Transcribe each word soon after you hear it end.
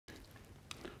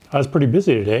I was pretty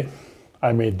busy today.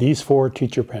 I made these 4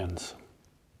 teacher pens.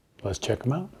 Let's check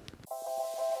them out.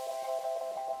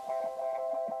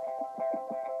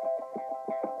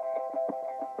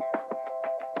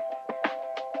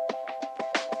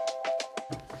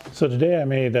 So today I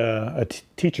made a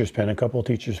teacher's pen, a couple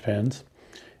teacher's pens.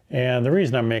 And the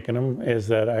reason I'm making them is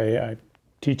that I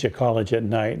teach at college at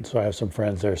night, so I have some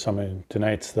friends there.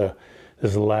 This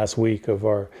is the last week of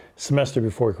our semester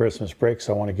before Christmas break,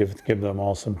 so I want to give them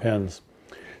all some pens.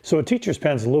 So a teacher's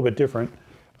pen is a little bit different.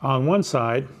 On one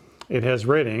side, it has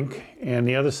red ink, and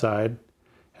the other side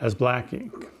has black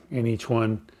ink, and each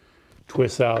one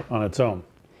twists out on its own.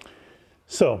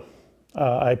 So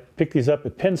I picked these up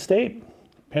at Penn State.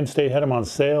 Penn State had them on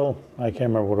sale. I can't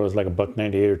remember what it was, like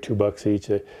 $1.98 or $2 each.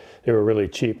 They were really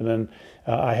cheap. And then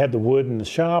I had the wood in the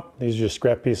shop. These are just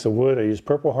scrap piece of wood. I used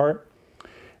Purple Heart.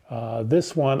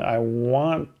 This one I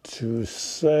want to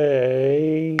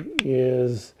say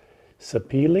is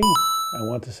Sapele. I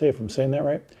want to say, if I'm saying that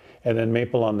right. And then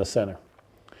maple on the center.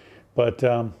 But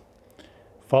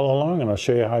follow along and I'll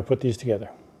show you how I put these together.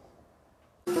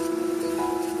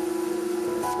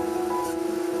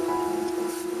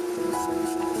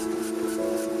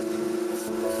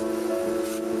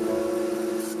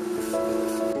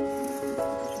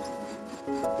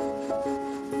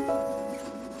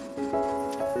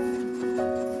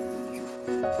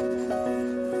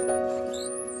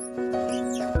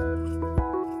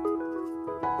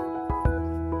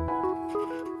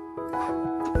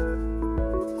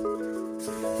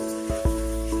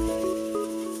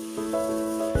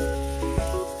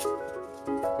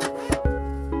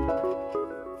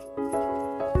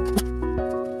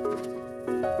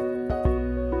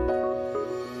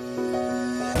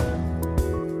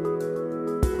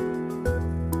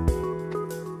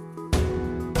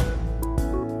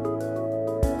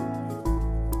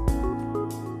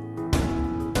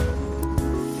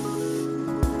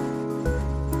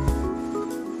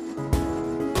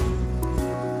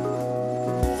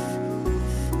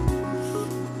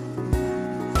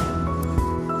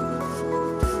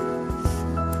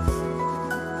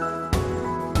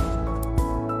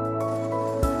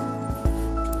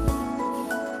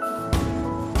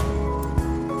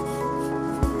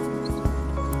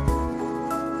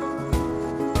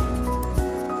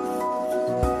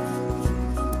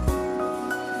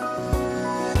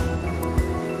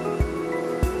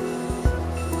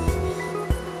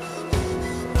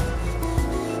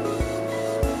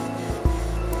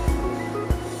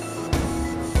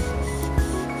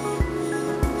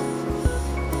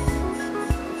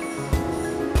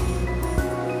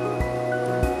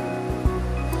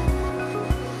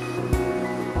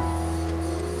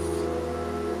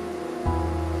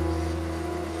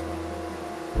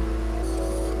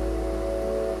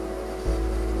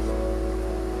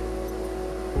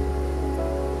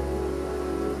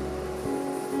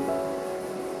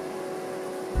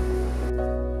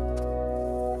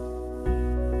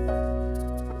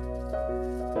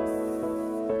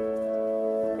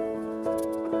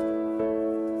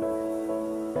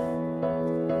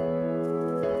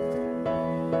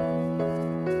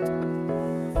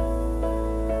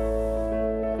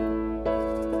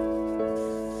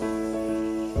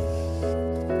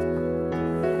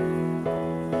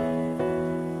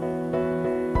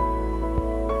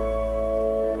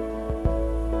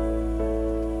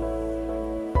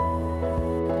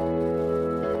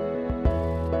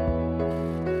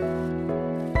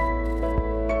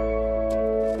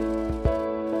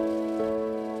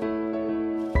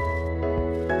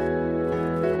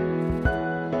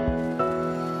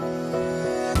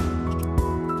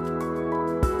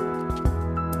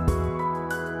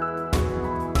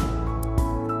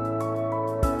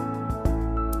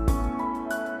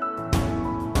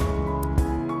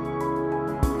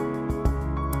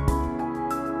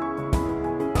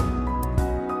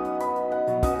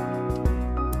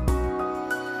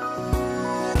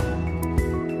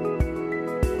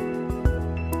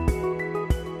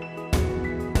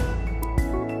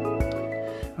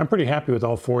 I'm pretty happy with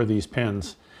all 4 of these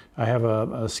pens. I have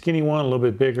a skinny one, a little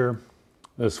bit bigger.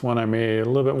 This one I made a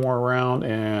little bit more round,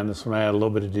 and this one I had a little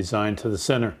bit of design to the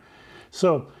center.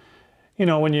 So, you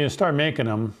know, when you start making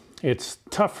them, it's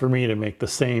tough for me to make the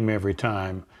same every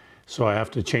time. So I have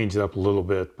to change it up a little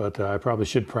bit, but I probably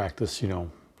should practice, you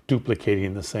know,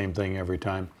 duplicating the same thing every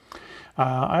time.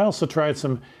 I also tried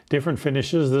some different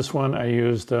finishes. This one I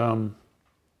used the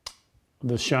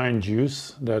Shine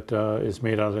Juice that is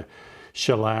made out of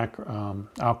shellac,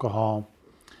 alcohol,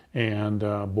 and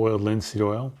boiled linseed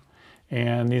oil.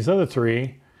 And these other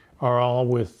 3 are all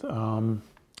with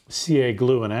CA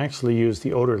glue, and I actually use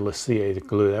the odorless CA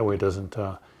glue. That way it doesn't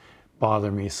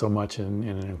bother me so much in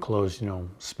an enclosed,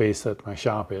 space that my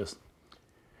shop is.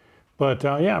 But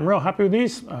yeah, I'm real happy with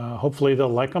these. Hopefully they'll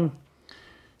like them.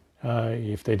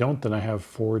 If they don't, then I have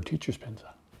 4 teacher's pens.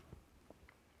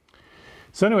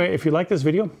 So anyway, if you like this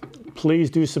video, please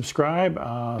do subscribe.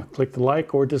 Click the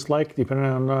like or dislike, depending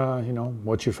on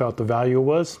what you felt the value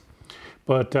was.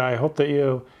 But I hope that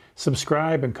you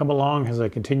subscribe and come along as I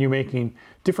continue making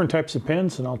different types of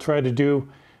pens, and I'll try to do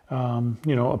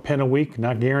a pen a week.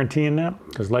 Not guaranteeing that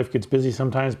because life gets busy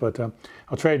sometimes, but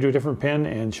I'll try to do a different pen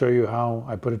and show you how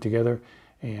I put it together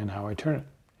and how I turn it.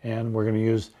 And we're going to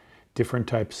use different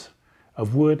types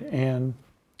of wood and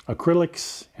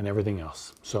acrylics and everything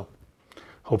else. So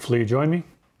hopefully you join me.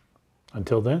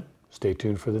 Until then, stay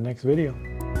tuned for the next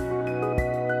video.